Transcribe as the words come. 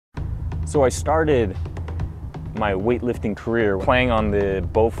So I started my weightlifting career playing on the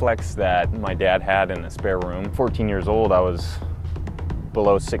Bowflex that my dad had in a spare room. 14 years old, I was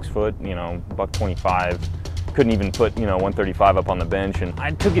below 6 foot, you know, buck 25. Couldn't even put, 135 up on the bench, and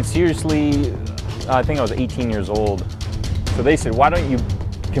I took it seriously. I think I was 18 years old. So they said, why don't you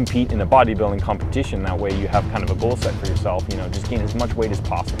compete in a bodybuilding competition? That way you have kind of a goal set for yourself, just gain as much weight as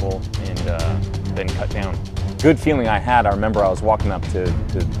possible and then cut down. Good feeling I had. I remember I was walking up to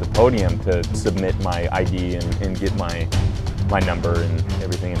the podium to submit my ID and get my number and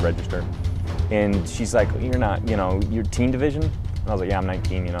everything and register. And she's like, you're not, you're teen division? And I was like, yeah, I'm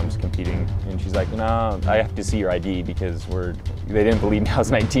 19, I'm just competing. And she's like, no, I have to see your ID because they didn't believe me I was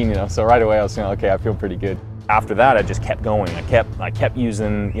 19, So right away I was saying, okay, I feel pretty good. After that, I just kept going. I kept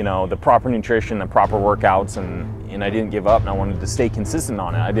using, the proper nutrition, the proper workouts, and I didn't give up, and I wanted to stay consistent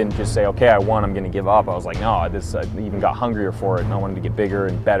on it. I didn't just say, okay, I won, I'm gonna give up. I was like, no, I even got hungrier for it, and I wanted to get bigger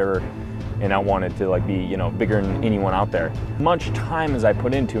and better, and I wanted to be, bigger than anyone out there. Much time as I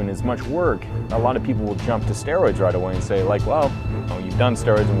put into it and as much work, a lot of people will jump to steroids right away and say well, you've done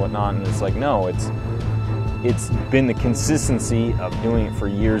steroids and whatnot, and it's like, no, it's been the consistency of doing it for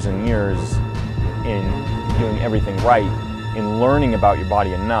years and years and doing everything right and learning about your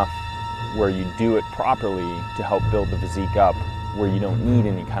body enough where you do it properly to help build the physique up, where you don't need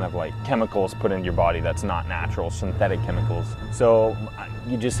any kind of chemicals put into your body that's not natural, synthetic chemicals. So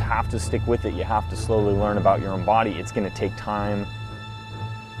you just have to stick with it. You have to slowly learn about your own body. It's gonna take time.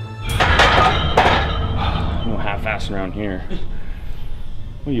 I'm half-assing around here.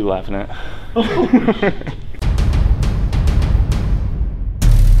 What are you laughing at?